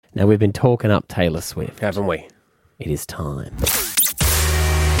Now, we've been talking up Taylor Swift. Haven't we? It is time.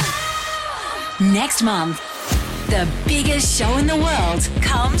 Next month, the biggest show in the world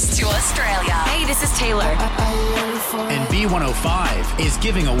comes to Australia. Hey, this is Taylor. And B105 is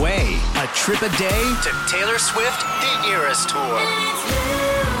giving away a trip a day to Taylor Swift The Eras Tour.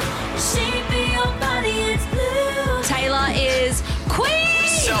 Taylor is Queen.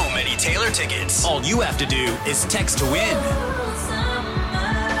 So many Taylor tickets. All you have to do is text to win.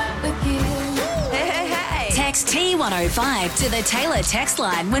 Text T105 to the Taylor text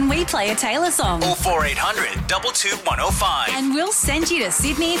line when we play a Taylor song. 04800 22105. And we'll send you to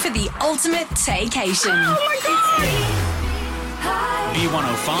Sydney for the ultimate staycation.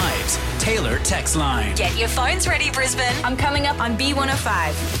 B105's Taylor text line. Get your phones ready, Brisbane. I'm coming up on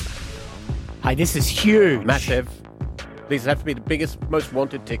B105. Hey, this is huge. Massive. These have to be the biggest, most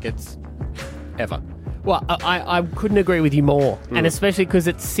wanted tickets ever. Well, I couldn't agree with you more. And especially because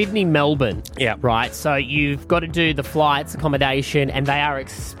it's Sydney-Melbourne. Yeah. Right? So you've got to do the flights, accommodation, and they are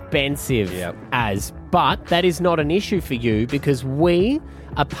expensive as. But that is not an issue for you because we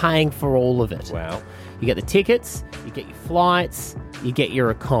are paying for all of it. Wow. You get the tickets, you get your flights, you get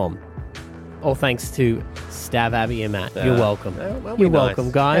your Accom. All thanks to Stav, Abby, and Matt. You're welcome. well, You're we're welcome,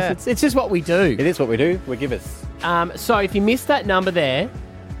 nice. guys. Yeah. It's just what we do. It is what we do. We give us. So if you missed that number there,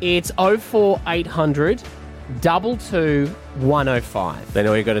 it's 04800 22 105. Then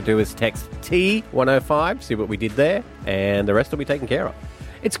all you got to do is text T105, see what we did there, and the rest will be taken care of.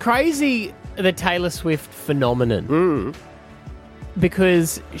 It's crazy, the Taylor Swift phenomenon.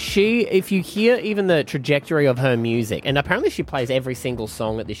 Because if you hear even the trajectory of her music, and apparently she plays every single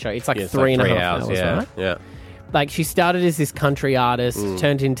song at this show. It's like three and a half hours, yeah, right? Yeah. Like, she started as this country artist,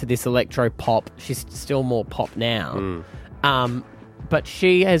 turned into this electro pop. She's still more pop now. But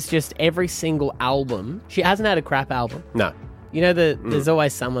she has just every single album. She hasn't had a crap album. No. You know, there's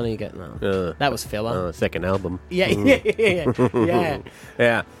always someone you get, no, that was filler. Second album. Yeah.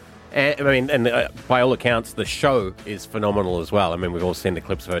 Yeah. And by all accounts, the show is phenomenal as well. I mean, we've all seen the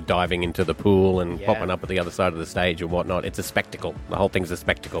clips of her diving into the pool and popping up at the other side of the stage and whatnot. It's a spectacle. The whole thing's a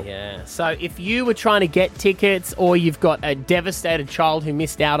spectacle. Yeah. So if you were trying to get tickets or you've got a devastated child who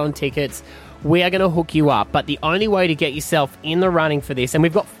missed out on tickets, we are going to hook you up. But the only way to get yourself in the running for this, and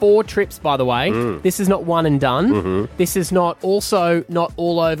we've got 4 trips, by the way. This is not one and done. This is not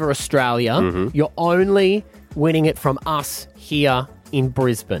all over Australia. You're only winning it from us here in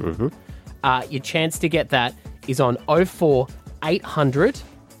Brisbane. Your chance to get that is on 04800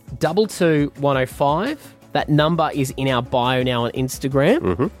 22 105. That number is in our bio now on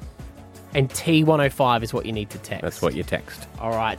Instagram. And T105 is what you need to text. That's what you text. All right.